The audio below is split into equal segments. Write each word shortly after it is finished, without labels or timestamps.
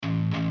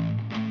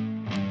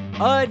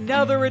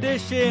Another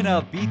edition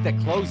of Beat the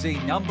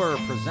Closing Number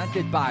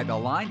presented by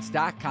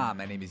TheLines.com.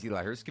 My name is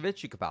Eli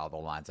Herskovich. You can follow The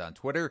Lines on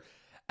Twitter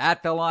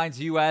at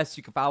TheLines.US.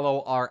 You can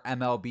follow our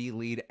MLB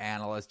lead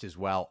analyst as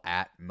well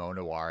at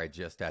Monoara,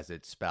 just as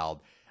it's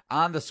spelled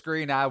on the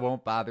screen. I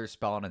won't bother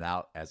spelling it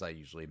out as I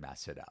usually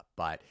mess it up.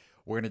 But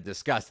we're going to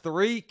discuss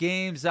 3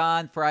 games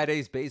on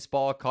Friday's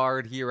baseball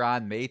card here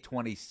on May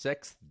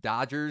 26th.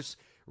 Dodgers,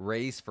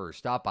 Rays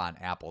first up on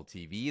Apple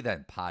TV,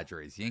 then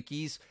Padres,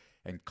 Yankees,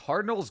 and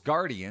Cardinals,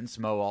 Guardians.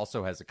 Mo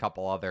also has a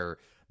couple other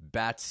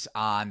bets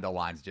on the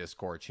Lines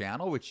Discord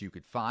channel, which you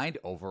could find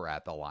over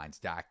at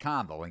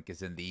thelines.com. The link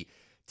is in the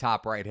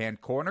top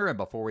right-hand corner. And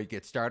before we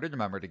get started,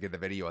 remember to give the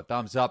video a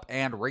thumbs up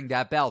and ring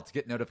that bell to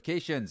get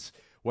notifications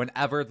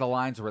whenever The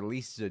Lines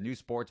releases a new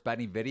sports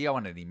betting video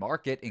on any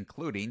market,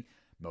 including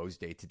Mo's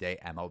day-to-day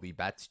MLB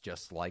bets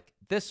just like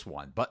this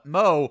one. But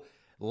Mo,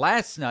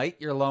 last night,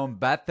 your lone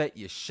bet that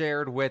you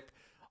shared with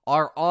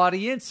our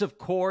audience, of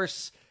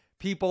course,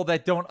 people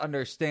that don't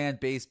understand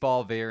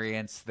baseball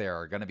variance, there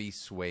are going to be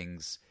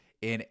swings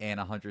in an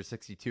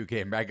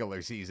 162-game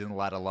regular season,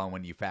 let alone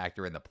when you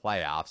factor in the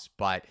playoffs.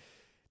 But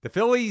the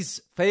Phillies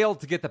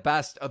failed to get the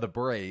best of the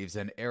Braves,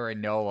 and Aaron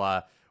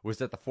Nola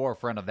was at the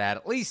forefront of that,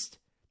 at least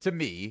to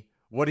me.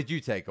 What did you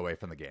take away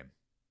from the game?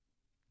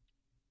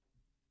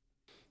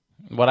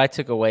 What I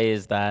took away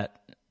is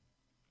that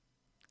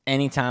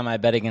anytime I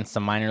bet against a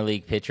minor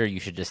league pitcher,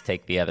 you should just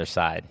take the other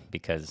side,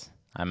 because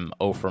I'm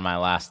 0 for my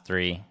last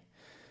 3.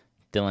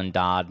 Dylan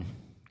Dodd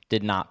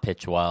did not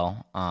pitch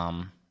well,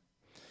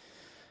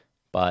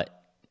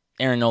 but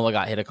Aaron Nola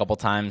got hit a couple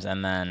times,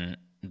 and then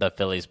the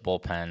Phillies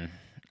bullpen.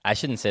 I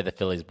shouldn't say the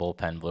Phillies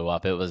bullpen blew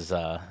up. It was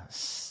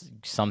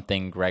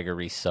something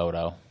Gregory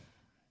Soto.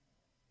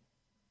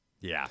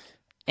 Yeah.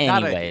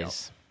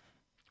 Anyways,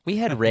 we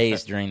had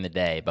Rays during the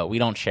day, but we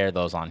don't share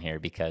those on here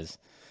because,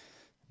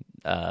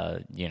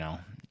 not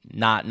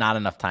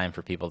enough time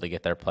for people to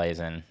get their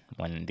plays in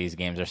when these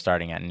games are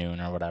starting at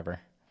noon or whatever.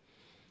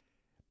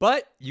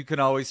 But you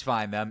can always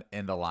find them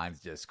in the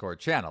Lines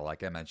Discord channel,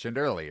 like I mentioned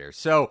earlier.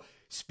 So,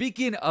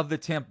 speaking of the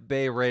Tampa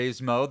Bay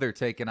Rays, Mo, they're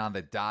taking on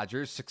the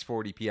Dodgers,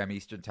 6:40 p.m.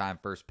 Eastern Time,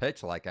 first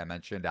pitch, like I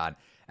mentioned on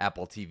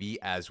Apple TV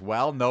as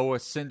well. Noah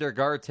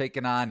Syndergaard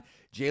taking on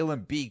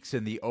Jalen Beeks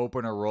in the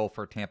opener role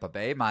for Tampa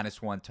Bay,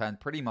 -110,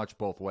 pretty much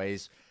both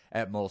ways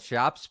at most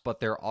shops.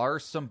 But there are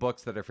some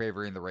books that are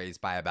favoring the Rays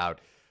by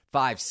about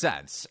 5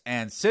 cents.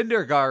 And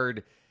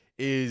Syndergaard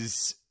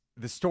is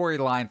the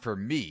storyline for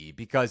me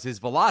because his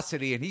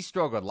velocity, and he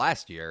struggled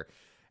last year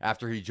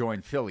after he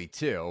joined Philly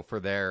too for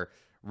their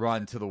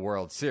run to the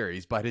World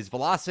Series, but his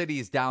velocity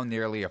is down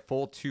nearly a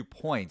full 2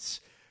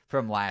 points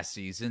from last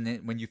season.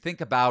 And when you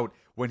think about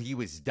when he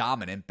was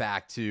dominant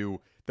back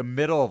to the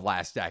middle of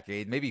last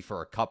decade, maybe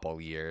for a couple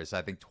years,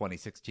 I think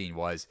 2016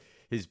 was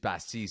his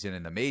best season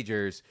in the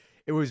majors,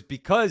 it was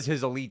because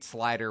his elite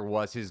slider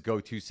was his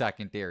go-to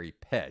secondary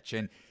pitch.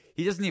 And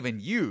he doesn't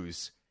even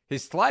use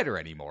his slider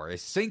anymore.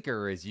 His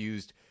sinker is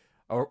used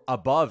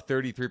above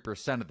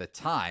 33% of the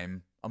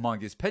time among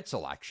his pitch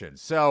selections.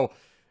 So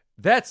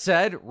that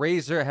said,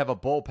 Rays have a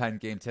bullpen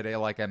game today,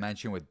 like I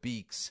mentioned, with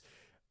Beeks.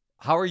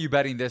 How are you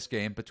betting this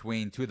game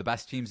between two of the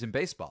best teams in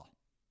baseball?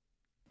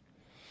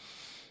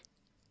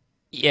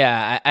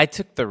 Yeah, I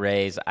took the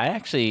Rays.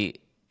 I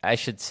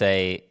should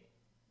say,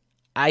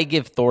 I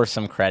give Thor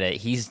some credit.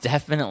 He's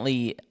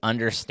definitely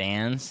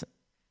understands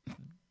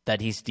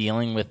that he's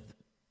dealing with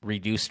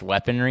reduced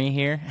weaponry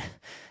here,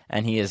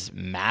 and he has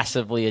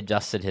massively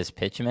adjusted his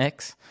pitch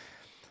mix.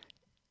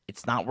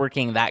 It's not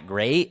working that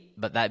great,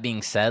 but that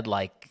being said,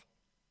 I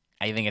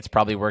think it's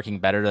probably working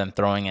better than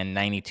throwing a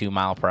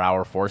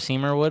 92-mile-per-hour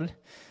four-seamer would.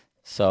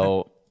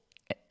 So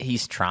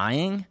he's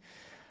trying.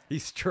 He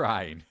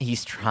still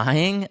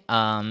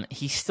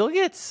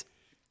gets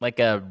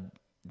a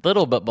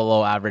little bit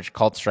below average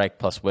called strike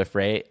plus whiff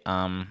rate.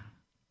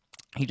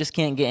 He just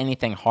can't get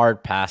anything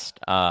hard past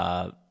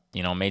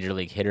major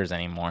league hitters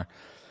anymore,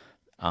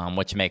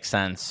 which makes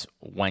sense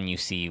when you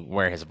see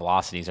where his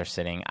velocities are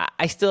sitting.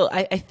 I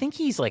think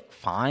he's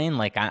fine.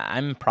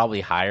 I'm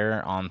probably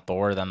higher on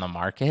Thor than the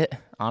market,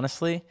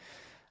 honestly.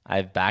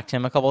 I've backed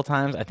him a couple of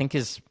times. I think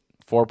his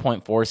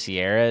 4.4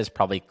 Sierra is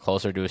probably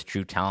closer to his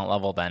true talent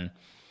level than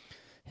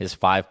his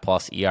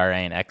 5+ ERA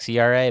and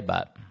xERA,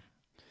 but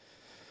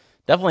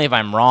definitely if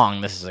I'm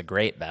wrong, this is a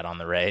great bet on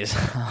the Rays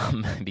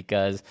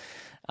because,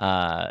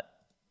 I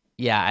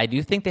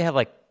do think they have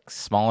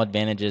small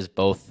advantages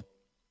both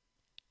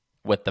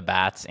with the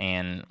bats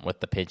and with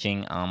the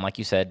pitching. Like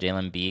you said,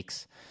 Jalen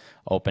Beeks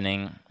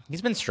opening.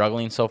 He's been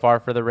struggling so far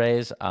for the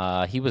Rays.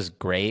 He was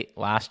great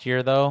last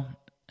year, though,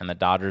 and the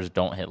Dodgers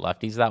don't hit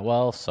lefties that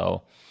well,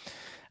 so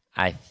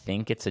I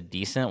think it's a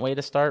decent way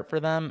to start for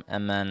them.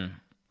 And then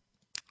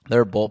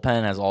their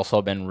bullpen has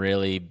also been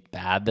really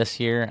bad this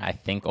year. I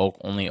think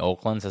only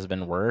Oakland's has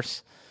been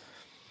worse.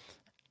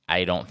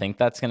 I don't think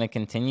that's going to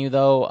continue,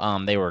 though.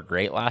 They were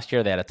great last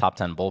year. They had a top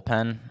 10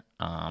 bullpen.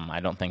 I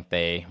don't think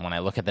when I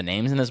look at the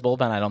names in this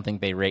bullpen, I don't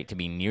think they rate to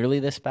be nearly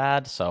this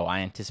bad. So I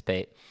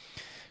anticipate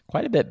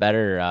quite a bit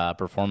better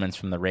performance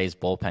from the Rays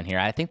bullpen here.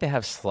 I think they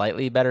have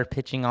slightly better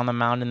pitching on the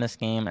mound in this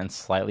game and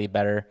slightly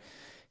better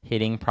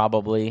hitting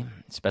probably,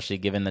 especially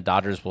given the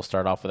Dodgers will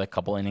start off with a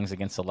couple innings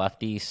against the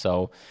lefty.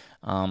 So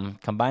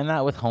combine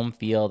that with home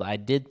field. I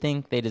did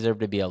think they deserve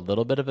to be a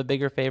little bit of a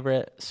bigger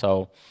favorite.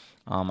 So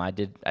I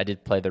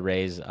did play the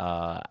Rays,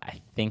 I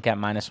think at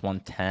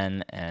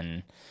 -110.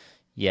 And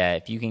yeah,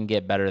 if you can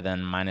get better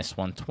than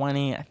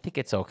 -120, I think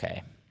it's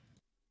okay.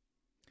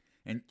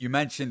 And you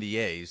mentioned the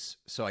A's,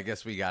 so I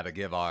guess we got to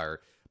give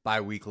our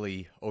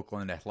biweekly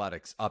Oakland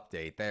Athletics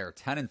update. They are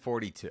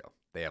 10-42.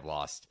 They have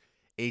lost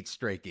 8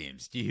 straight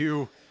games. Do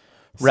you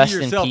rest see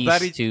in yourself peace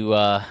betting? to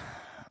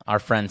our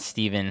friend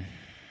Steven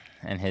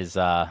and his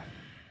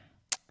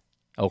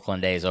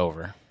Oakland days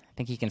over? I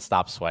think he can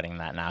stop sweating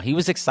that now. He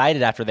was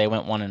excited after they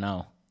went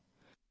 1-0.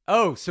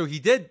 Oh, so he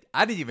did.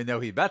 I didn't even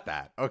know he bet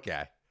that.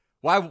 Okay.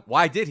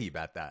 Why did he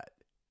bet that?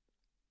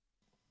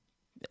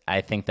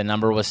 I think the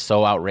number was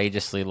so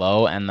outrageously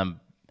low, and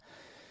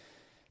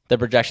the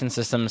projection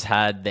systems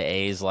had the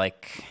A's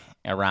like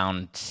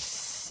around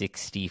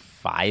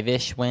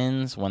 65-ish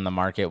wins when the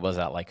market was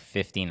at like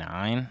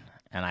 59.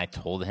 And I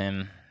told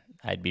him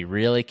I'd be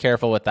really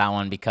careful with that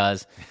one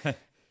because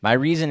my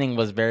reasoning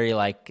was very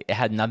like it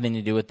had nothing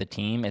to do with the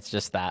team. It's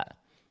just that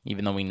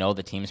even though we know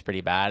the team's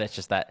pretty bad, it's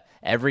just that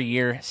every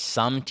year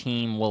some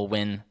team will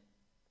win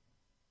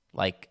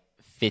like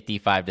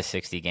 55 to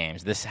 60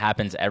 games. This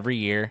happens every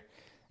year.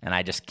 And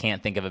I just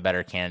can't think of a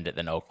better candidate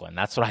than Oakland.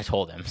 That's what I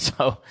told him.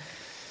 So,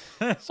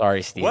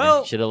 sorry, Steven.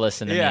 Well, should have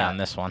listened to me on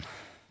this one.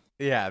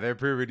 Yeah, they're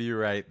proving you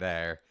right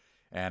there.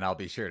 And I'll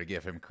be sure to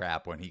give him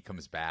crap when he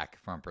comes back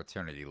from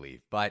paternity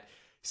leave. But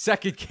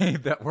second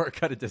game that we're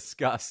going to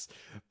discuss,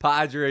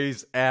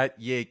 Padres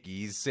at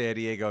Yankees. San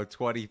Diego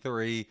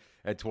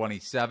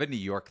 23-27, New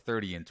York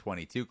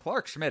 30-22.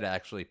 Clark Schmidt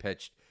actually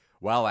pitched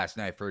well last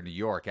night for New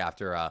York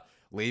after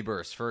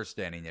Lieber's first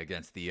inning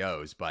against the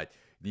O's. But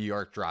New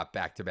York dropped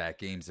back-to-back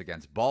games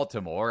against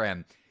Baltimore,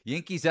 and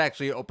Yankees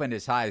actually opened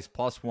as high as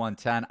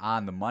 +110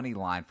 on the money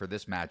line for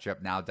this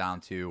matchup, now down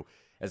to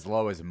as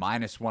low as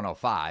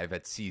 -105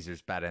 at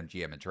Caesars,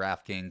 BetMGM, and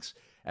DraftKings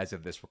as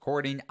of this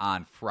recording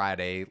on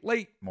Friday,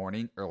 late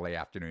morning, early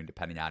afternoon,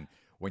 depending on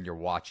when you're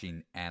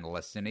watching and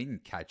listening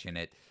and catching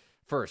it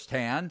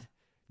firsthand.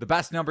 The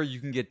best number you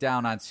can get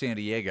down on San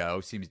Diego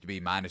seems to be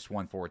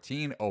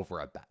 -114 over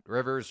at Bet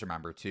Rivers.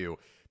 Remember to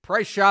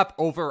price shop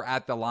over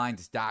at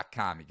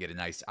thelines.com. You get a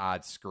nice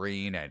odds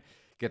screen and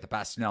get the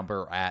best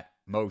number at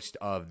most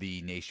of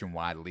the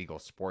nationwide legal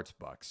sports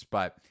books.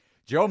 But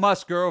Joe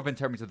Musgrove, in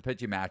terms of the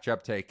pitching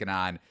matchup, taking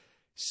on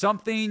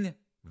something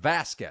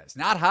Vasquez,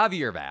 not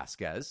Javier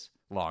Vasquez,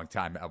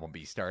 longtime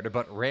MLB starter,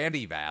 but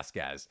Randy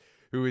Vasquez,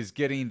 who is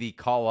getting the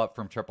call up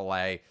from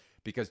AAA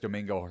because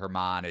Domingo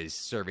Germán is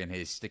serving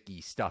his sticky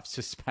stuff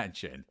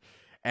suspension.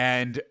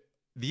 And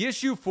the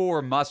issue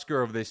for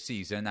Musgrove this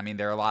season, I mean,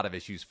 there are a lot of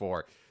issues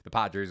for the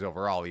Padres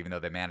overall, even though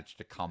they managed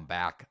to come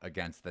back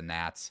against the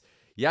Nats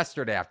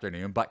yesterday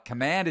afternoon. But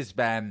command has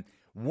been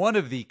one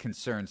of the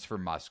concerns for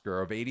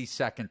Musgrove.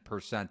 82nd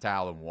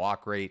percentile in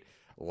walk rate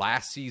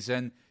last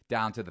season,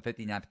 down to the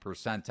 59th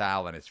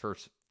percentile in his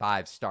first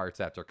 5 starts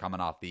after coming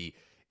off the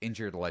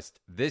injured list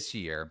this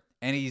year.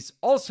 And he's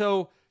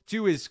also,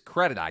 to his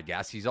credit, I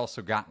guess, he's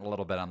also gotten a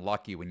little bit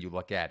unlucky when you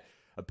look at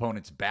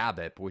opponents'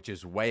 BABIP, which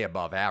is way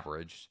above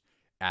average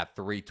at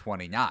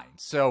 329.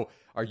 So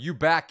are you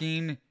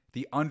backing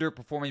the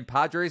underperforming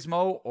Padres,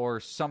 Mo, or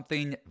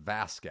something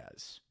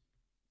Vasquez?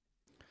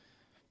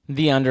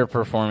 The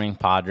underperforming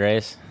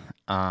Padres.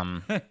 Yeah,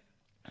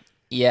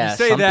 you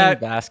say something that,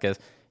 Vasquez.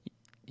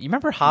 You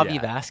remember Javi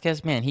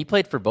Vasquez? Man, he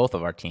played for both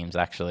of our teams,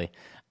 actually.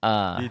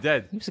 He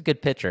did. He was a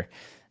good pitcher.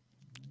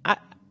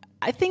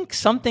 I think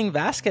something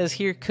Vasquez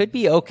here could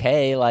be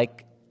okay.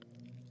 Like,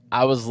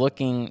 I was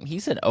looking,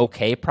 he's an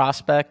okay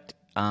prospect.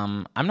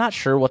 I'm not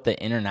sure what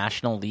the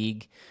International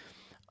League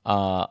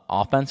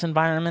offense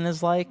environment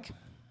is like.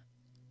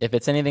 If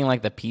it's anything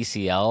like the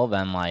PCL,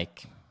 then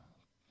like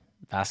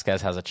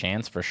Vasquez has a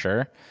chance for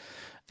sure.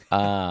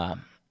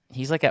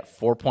 He's like at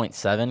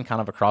 4.7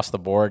 kind of across the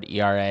board,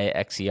 ERA,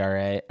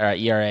 xERA, or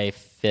ERA,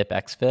 FIP,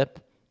 xFIP.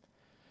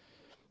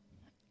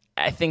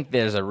 I think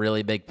there's a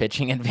really big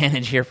pitching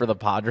advantage here for the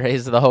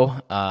Padres,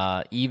 though.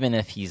 Even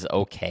if he's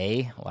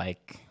okay,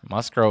 like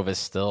Musgrove is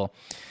still,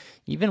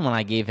 even when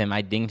I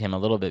dinged him a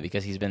little bit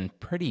because he's been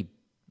pretty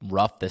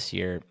rough this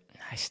year.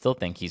 I still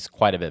think he's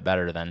quite a bit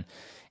better than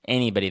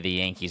anybody the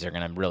Yankees are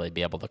going to really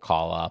be able to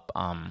call up.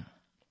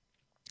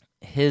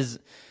 His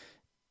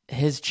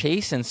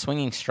chase and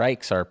swinging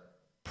strikes are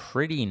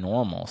pretty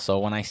normal. So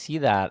when I see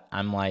that,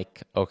 I'm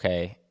like,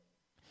 okay,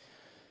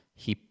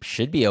 he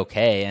should be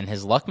okay. And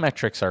his luck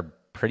metrics are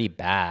pretty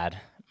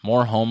bad.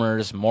 More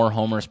homers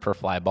per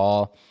fly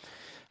ball,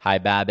 high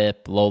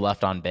BABIP, low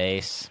left on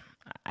base.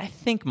 I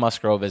think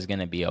Musgrove is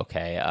going to be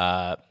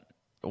okay.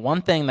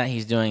 One thing that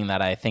he's doing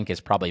that I think is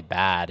probably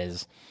bad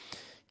is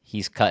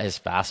he's cut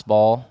his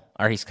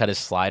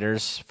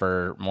sliders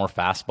for more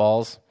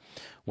fastballs,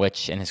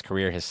 which in his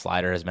career, his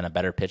slider has been a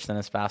better pitch than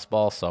his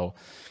fastball. So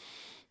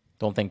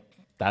don't think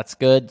that's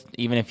good.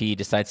 Even if he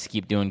decides to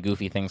keep doing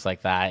goofy things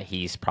like that,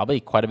 he's probably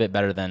quite a bit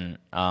better than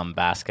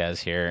Vasquez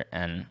here.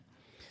 And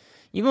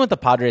even with the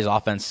Padres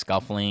offense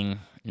scuffling,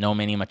 no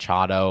Manny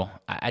Machado,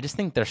 I just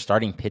think their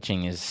starting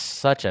pitching is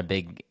such a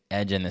big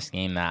edge in this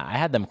game that I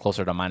had them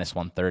closer to minus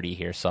 130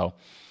 here. So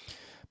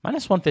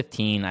minus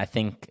 115, I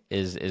think,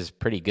 is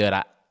pretty good.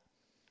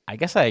 I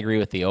guess I agree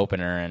with the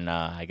opener, and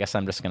I guess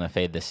I'm just going to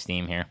fade this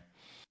steam here.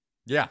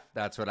 Yeah,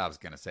 that's what I was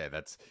going to say.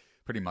 That's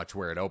pretty much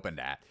where it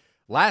opened at.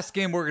 Last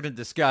game we're going to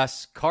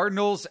discuss,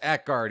 Cardinals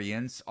at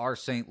Guardians. Our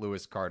St.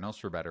 Louis Cardinals,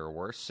 for better or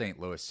worse. St.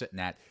 Louis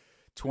sitting at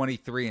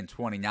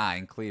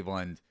 23-29,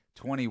 Cleveland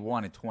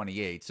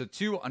 21-28. So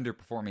two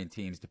underperforming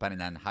teams,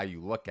 depending on how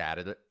you look at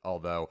it,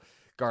 although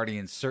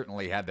Guardians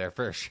certainly had their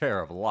fair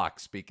share of luck,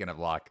 speaking of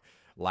luck,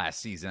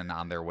 last season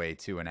on their way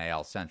to an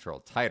AL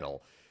Central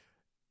title.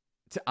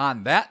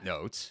 On that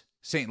note,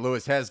 St.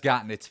 Louis has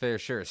gotten its fair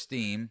share of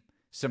steam,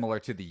 similar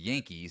to the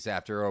Yankees,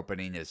 after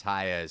opening as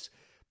high as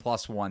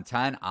plus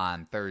 110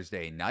 on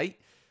Thursday night.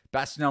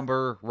 Best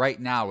number right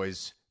now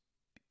is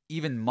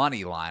even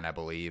money line, I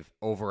believe,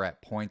 over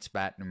at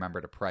PointsBet. Remember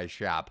to price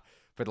shop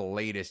for the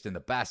latest and the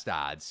best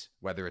odds,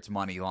 whether it's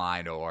money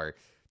line or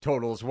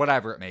totals,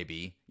 whatever it may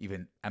be.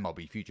 Even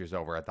MLB futures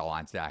over at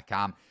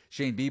thelines.com.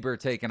 Shane Bieber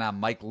taking on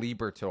Mike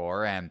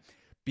Liberatore. And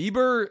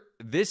Bieber,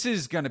 this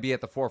is going to be at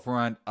the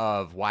forefront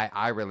of why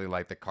I really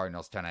like the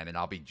Cardinals tonight, and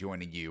I'll be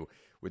joining you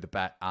with a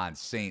bet on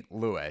St.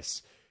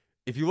 Louis.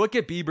 If you look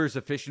at Bieber's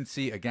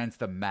efficiency against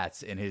the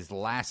Mets in his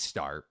last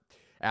start,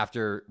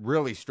 after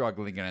really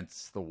struggling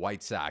against the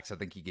White Sox, I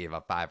think he gave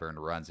up 5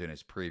 earned runs in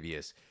his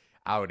previous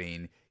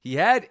outing. He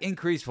had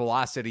increased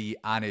velocity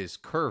on his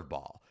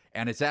curveball,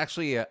 and it's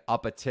actually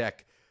up a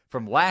tick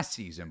from last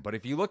season. But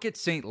if you look at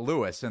St.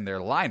 Louis and their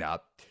lineup,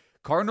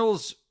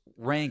 Cardinals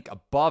rank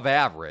above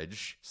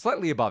average,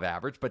 slightly above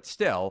average, but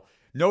still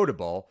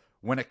notable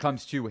when it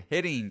comes to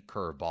hitting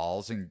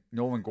curveballs. And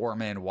Nolan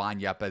Gorman, Juan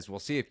Yepez, we'll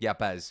see if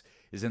Yepez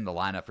is in the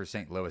lineup for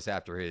St. Louis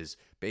after his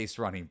base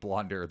running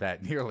blunder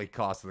that nearly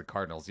cost the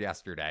Cardinals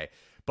yesterday.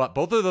 But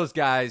both of those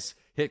guys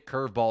hit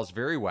curveballs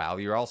very well.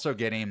 You're also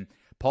getting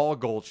Paul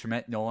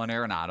Goldschmidt, Nolan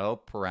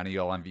Arenado,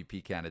 perennial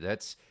MVP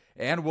candidates,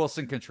 and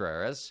Wilson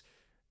Contreras.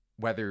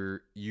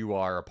 Whether you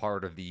are a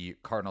part of the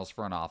Cardinals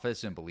front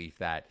office and believe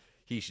that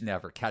he should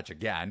never catch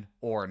again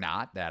or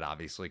not, that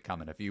obviously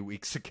coming a few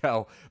weeks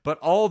ago. But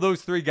all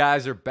those three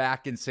guys are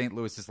back in St.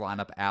 Louis's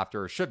lineup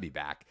after, or should be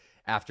back,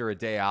 after a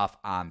day off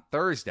on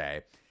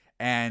Thursday.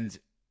 And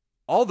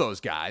all those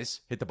guys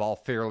hit the ball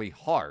fairly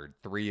hard.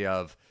 3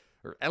 of,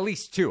 or at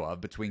least 2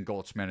 of, between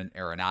Goldschmidt and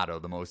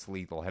Arenado, the most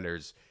lethal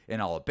hitters in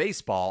all of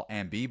baseball.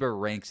 And Bieber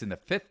ranks in the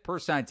 5th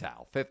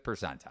percentile. 5th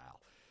percentile.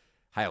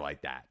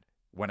 Highlight that.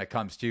 When it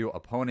comes to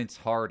opponents'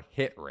 hard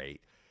hit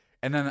rate.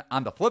 And then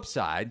on the flip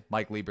side,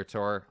 Mike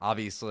Liberatore,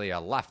 obviously a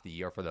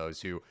lefty, or for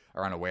those who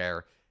are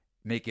unaware,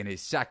 making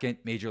his second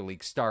major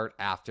league start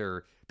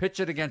after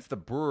pitching against the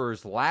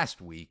Brewers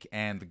last week.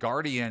 And the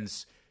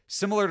Guardians,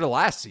 similar to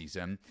last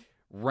season,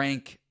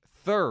 rank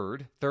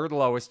third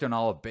lowest in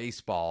all of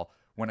baseball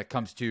when it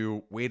comes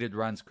to weighted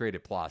runs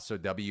created plus, so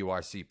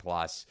WRC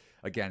plus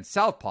against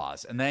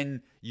Southpaws. And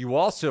then you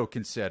also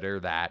consider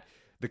that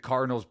the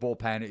Cardinals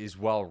bullpen is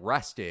well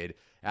rested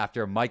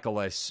after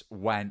Michaelis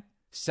went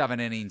 7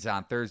 innings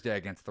on Thursday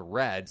against the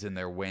Reds in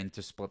their win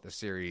to split the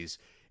series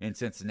in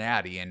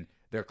Cincinnati. And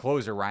their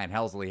closer, Ryan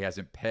Helsley,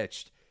 hasn't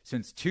pitched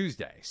since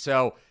Tuesday.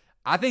 So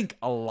I think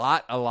a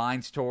lot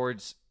aligns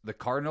towards the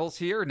Cardinals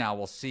here. Now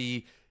we'll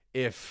see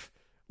if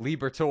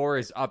Liberatore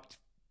is up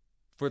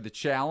for the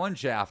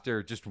challenge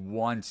after just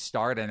one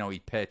start. I know he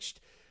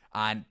pitched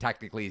on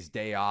technically his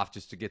day off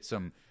just to get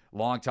some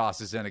long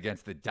tosses in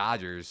against the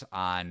Dodgers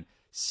on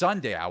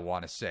Sunday, I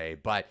want to say.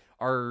 But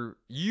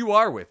you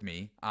are with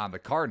me on the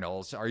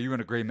Cardinals. Are you in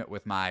agreement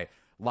with my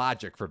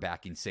logic for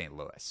backing St.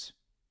 Louis?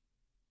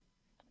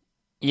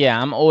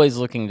 Yeah, I'm always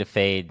looking to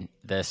fade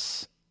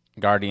this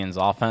Guardians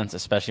offense,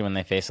 especially when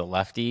they face a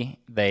lefty.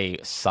 They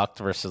sucked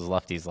versus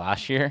lefties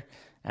last year,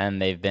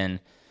 and they've been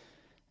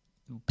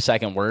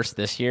second worst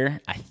this year.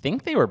 I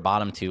think they were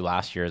bottom 2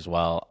 last year as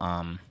well.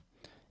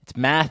 It's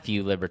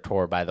Matthew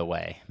Liberatore, by the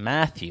way.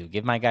 Matthew,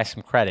 give my guy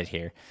some credit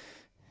here.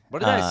 What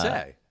did I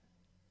say?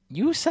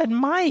 You said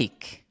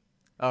Mike.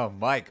 Oh,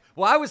 Mike.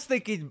 Well, I was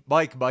thinking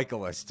Mike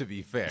Michaelis, to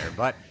be fair,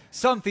 but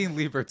something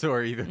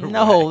Liberatore either way.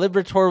 No,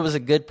 Liberatore was a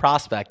good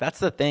prospect. That's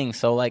the thing.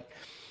 So, I'm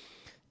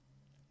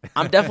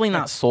definitely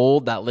not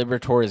sold that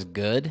Liberatore is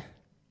good,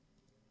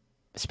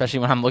 especially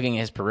when I'm looking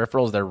at his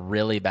peripherals. They're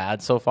really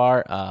bad so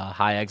far.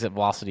 High exit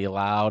velocity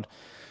allowed,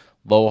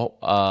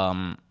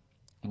 low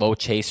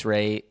chase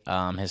rate.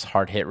 His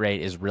hard hit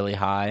rate is really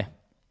high.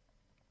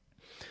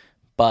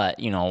 But,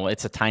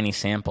 it's a tiny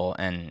sample,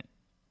 and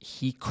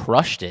he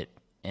crushed it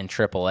in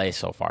AAA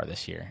so far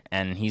this year,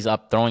 and he's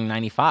up throwing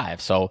 95.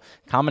 So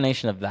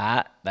combination of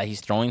that he's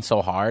throwing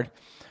so hard,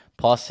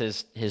 plus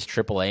his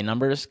AAA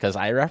numbers, because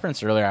I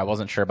referenced earlier I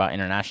wasn't sure about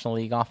International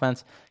League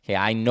offense. Okay,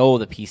 I know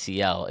the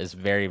PCL is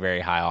very, very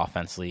high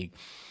offense league.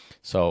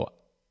 So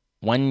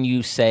when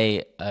you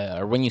say,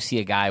 or when you see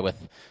a guy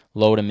with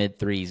low to mid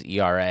 3s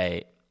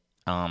ERA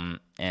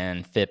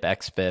and FIP,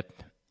 XFIP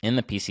in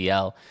the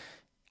PCL,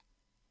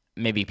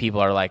 maybe people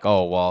are like,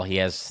 oh, well, he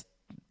has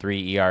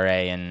 3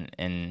 ERA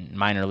in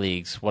minor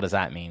leagues. What does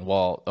that mean?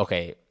 Well,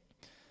 okay,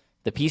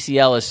 the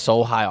PCL is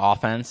so high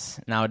offense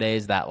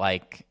nowadays that,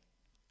 like,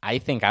 I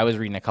think I was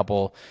reading a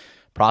couple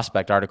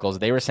prospect articles.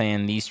 They were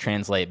saying these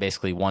translate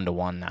basically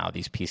 1-to-1 now,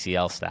 these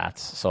PCL stats.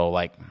 So,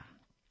 like,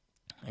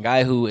 a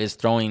guy who is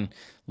throwing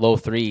low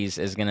threes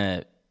is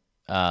going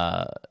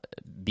to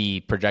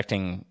be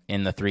projecting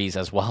in the threes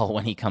as well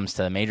when he comes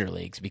to major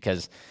leagues,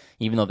 because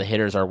even though the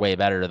hitters are way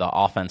better, the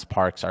offense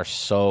parks are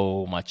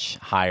so much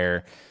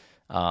higher,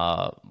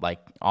 like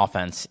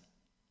offense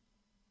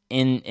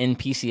in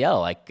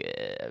PCL.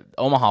 Like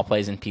Omaha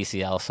plays in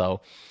PCL,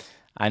 so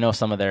I know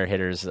some of their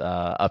hitters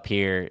up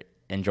here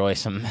enjoy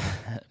some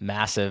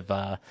massive.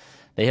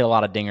 They hit a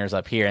lot of dingers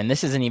up here, and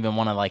this isn't even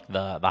one of like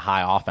the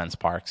high offense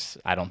parks,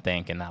 I don't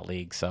think, in that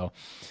league. So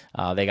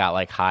they got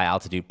like high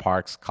altitude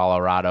parks,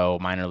 Colorado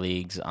minor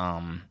leagues,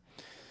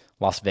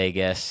 Las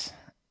Vegas.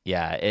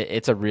 Yeah,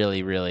 it's a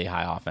really, really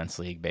high offense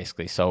league,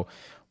 basically. So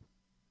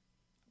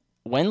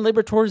when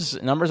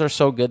Liberatore's numbers are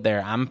so good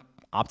there, I'm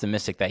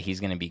optimistic that he's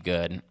going to be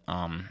good.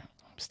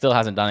 Still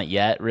hasn't done it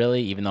yet,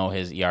 really, even though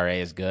his ERA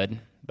is good,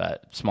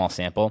 but small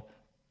sample.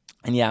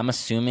 And yeah, I'm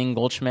assuming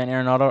Goldschmidt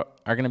and Arenado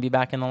are going to be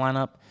back in the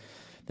lineup.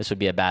 This would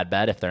be a bad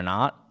bet if they're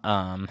not.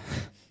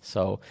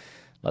 So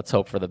let's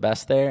hope for the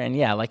best there. And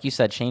yeah, like you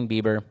said, Shane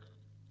Bieber,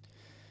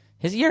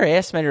 his ERA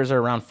estimators are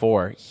around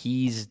 4.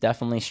 He's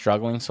definitely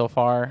struggling so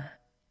far.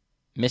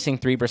 Missing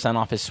 3%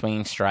 off his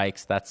swinging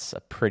strikes, that's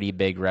a pretty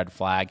big red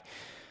flag.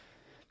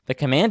 The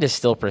command is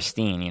still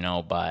pristine,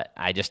 but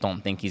I just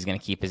don't think he's going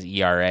to keep his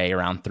ERA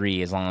around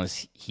 3 as long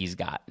as he's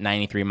got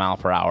 93 mile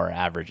per hour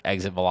average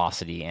exit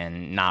velocity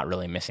and not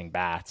really missing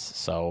bats.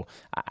 So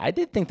I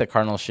did think the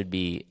Cardinals should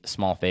be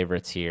small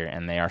favorites here,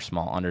 and they are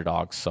small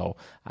underdogs. So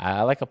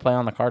I like a play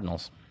on the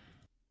Cardinals.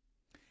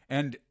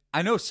 And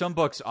I know some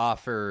books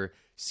offer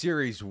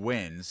series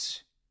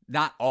wins.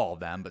 Not all of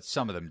them, but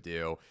some of them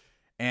do.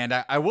 And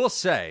I will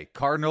say,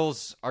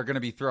 Cardinals are going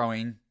to be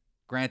throwing,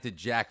 granted,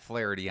 Jack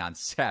Flaherty on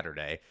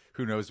Saturday.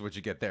 Who knows what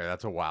you get there?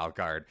 That's a wild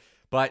card.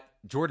 But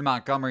Jordan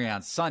Montgomery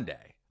on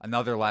Sunday,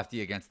 another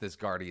lefty against this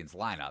Guardians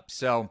lineup.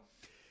 So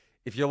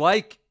if you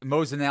like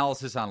Mo's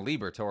analysis on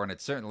Liberatore, and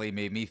it certainly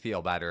made me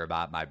feel better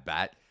about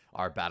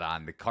our bet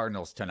on the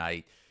Cardinals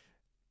tonight,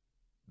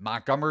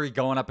 Montgomery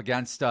going up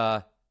against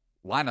a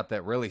lineup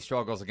that really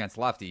struggles against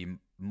lefties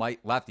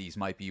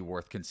might be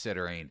worth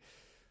considering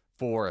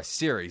for a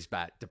series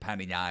bet,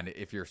 depending on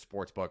if your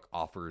sportsbook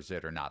offers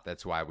it or not.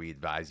 That's why we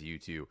advise you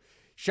to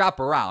shop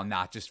around,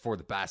 not just for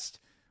the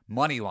best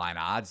money line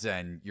odds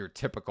and your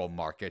typical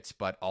markets,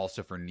 but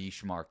also for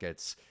niche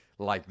markets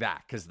like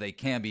that, because they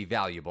can be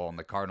valuable, and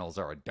the Cardinals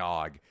are a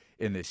dog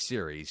in this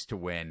series to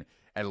win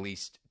at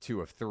least 2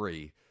 of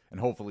 3.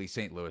 And hopefully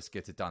St. Louis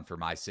gets it done for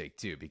my sake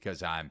too,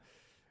 because I'm,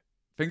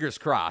 fingers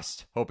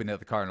crossed, hoping that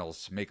the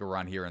Cardinals make a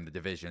run here in the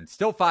division.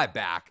 Still 5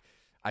 back.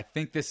 I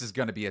think this is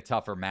going to be a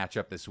tougher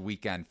matchup this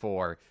weekend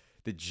for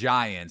the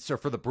Giants, or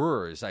for the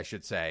Brewers, I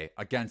should say,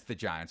 against the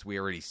Giants. We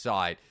already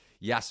saw it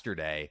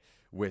yesterday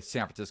with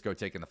San Francisco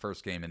taking the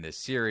first game in this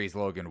series.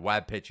 Logan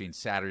Webb pitching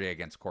Saturday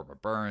against Corbin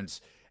Burns,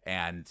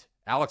 and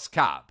Alex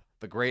Cobb,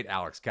 the great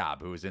Alex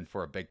Cobb, who is in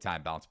for a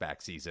big-time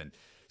bounce-back season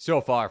so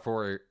far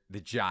for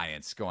the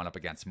Giants, going up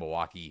against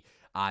Milwaukee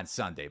on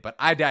Sunday. But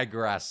I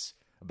digress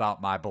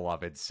about my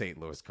beloved St.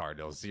 Louis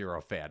Cardinals.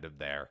 Zero fandom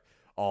there.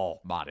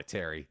 All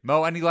monetary.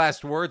 Mo, any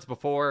last words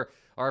before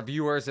our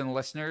viewers and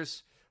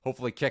listeners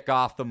hopefully kick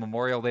off the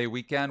Memorial Day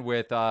weekend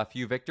with a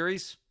few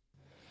victories?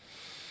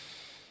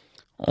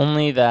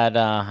 Only that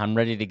I'm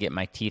ready to get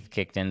my teeth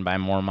kicked in by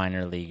more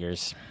minor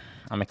leaguers.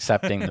 I'm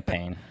accepting the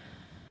pain.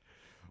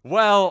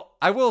 Well,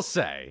 I will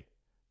say,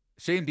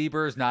 Shane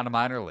Bieber is not a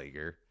minor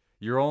leaguer.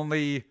 Your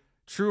only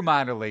true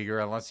minor leaguer,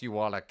 unless you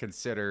want to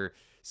consider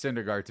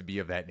Syndergaard to be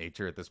of that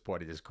nature at this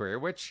point in his career,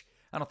 which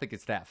I don't think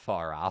it's that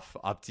far off,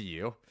 up to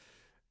you,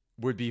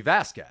 would be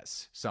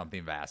Vasquez,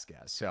 something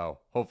Vasquez. So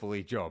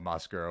hopefully Joe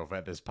Musgrove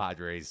at this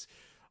Padres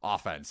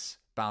offense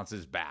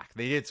bounces back.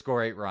 They did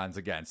score 8 runs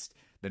against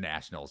the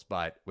Nationals,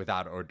 but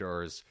without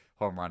Odor's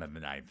home run in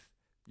the 9th,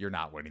 you're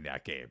not winning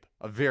that game.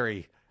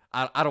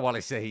 I don't want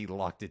to say he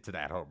lucked it to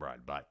that home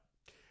run, but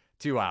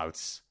 2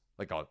 outs,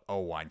 like a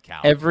 0-1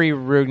 count. Every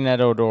Rougned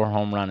Odor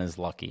home run is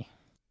lucky.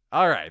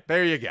 All right,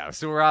 there you go.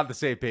 So we're on the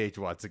same page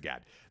once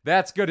again.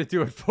 That's going to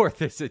do it for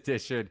this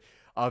edition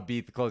of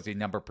Beat the Closing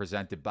Number,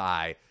 presented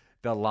by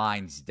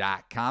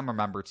thelines.com.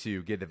 Remember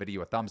to give the video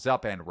a thumbs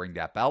up and ring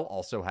that bell.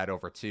 Also head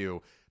over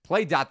to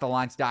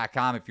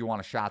play.thelines.com if you want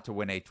a shot to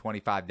win a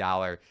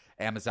 $25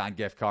 Amazon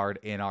gift card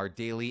in our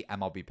daily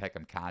MLB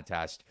Pick'em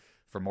contest.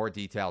 For more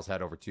details,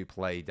 head over to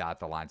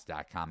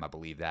play.thelines.com. I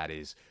believe that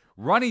is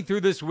running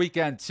through this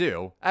weekend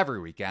too, every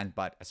weekend,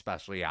 but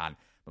especially on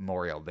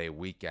Memorial Day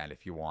weekend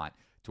if you want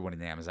to win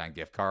an Amazon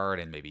gift card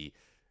and maybe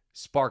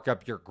spark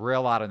up your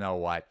grill. I don't know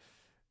what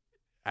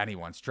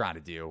anyone's trying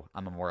to do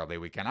on Memorial Day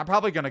weekend. I'm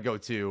probably going to go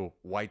to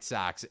White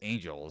Sox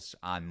Angels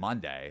on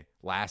Monday,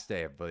 last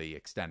day of the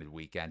extended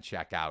weekend.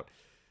 Check out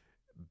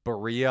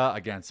Berea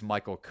against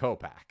Michael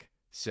Kopech.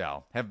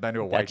 So, haven't been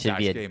to a White That should Sox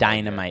be game a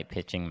dynamite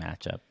pitching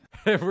matchup.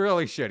 It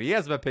really should. He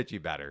has been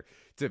pitching better,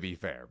 to be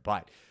fair.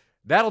 But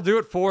that'll do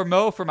it for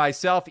Mo, for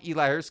myself,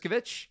 Eli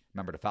Herskovich.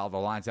 Remember to follow The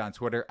Lines on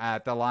Twitter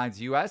at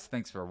TheLinesUS.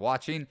 Thanks for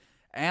watching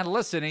and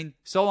listening.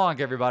 So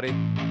long, everybody.